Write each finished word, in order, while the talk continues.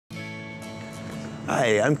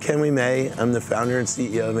Hi, I'm Ken Ouimet. I'm the founder and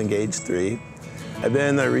CEO of Engage3. I've been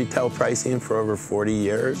in the retail pricing for over 40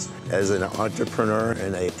 years as an entrepreneur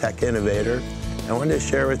and a tech innovator. I wanted to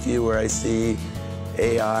share with you where I see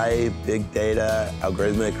AI, big data,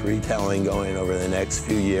 algorithmic retailing going over the next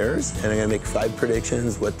few years. And I'm going to make 5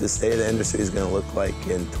 predictions what the state of the industry is going to look like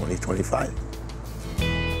in 2025.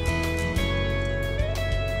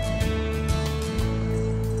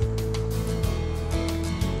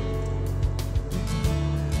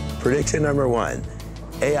 Prediction number 1,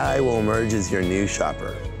 AI will emerge as your new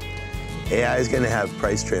shopper. AI is going to have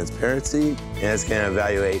price transparency, and it's going to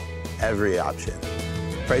evaluate every option.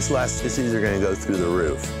 Price elasticities are going to go through the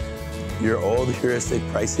roof. Your old heuristic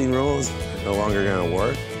pricing rules are no longer going to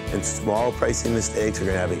work, and small pricing mistakes are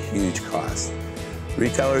going to have a huge cost.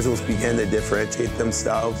 Retailers will begin to differentiate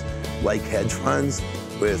themselves like hedge funds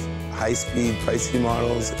with high-speed pricing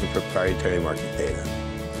models and proprietary market data.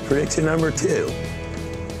 Prediction number 2.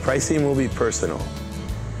 Pricing will be personal.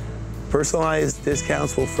 Personalized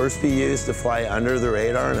discounts will first be used to fly under the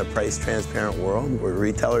radar in a price-transparent world where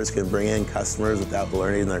retailers can bring in customers without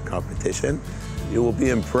learning their competition. It will be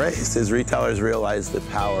embraced as retailers realize the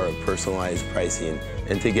power of personalized pricing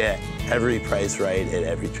and to get every price right at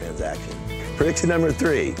every transaction. Prediction number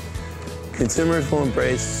 3, consumers will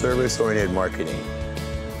embrace service-oriented marketing.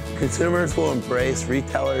 Consumers will embrace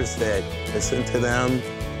retailers that listen to them,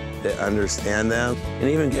 that understand them, and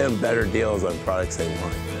even give them better deals on products they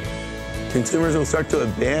want. Consumers will start to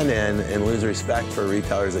abandon and lose respect for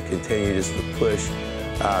retailers that continue just to push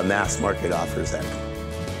mass market offers at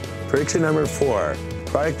them. Prediction number 4,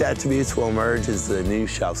 product attributes will emerge as the new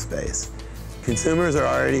shelf space. Consumers are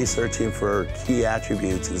already searching for key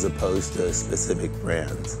attributes as opposed to specific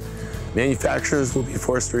brands. Manufacturers will be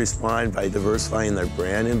forced to respond by diversifying their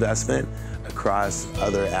brand investment across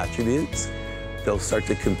other attributes. They'll start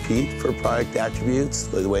to compete for product attributes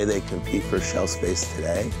the way they compete for shelf space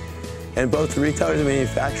today. And both retailers and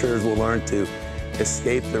manufacturers will learn to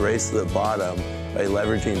escape the race to the bottom by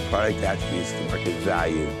leveraging product attributes to market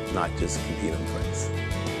value, not just compete on price.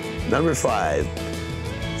 Number 5,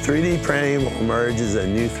 3D printing will emerge as a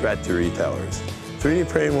new threat to retailers. 3D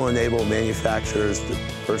printing will enable manufacturers to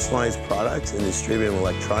personalize products and distribute them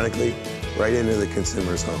electronically right into the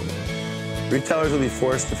consumer's home. Retailers will be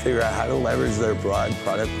forced to figure out how to leverage their broad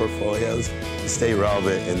product portfolios to stay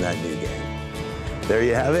relevant in that new game. There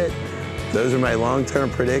you have it. Those are my long-term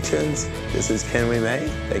predictions. This is Ken Ouimet.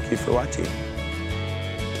 Thank you for watching.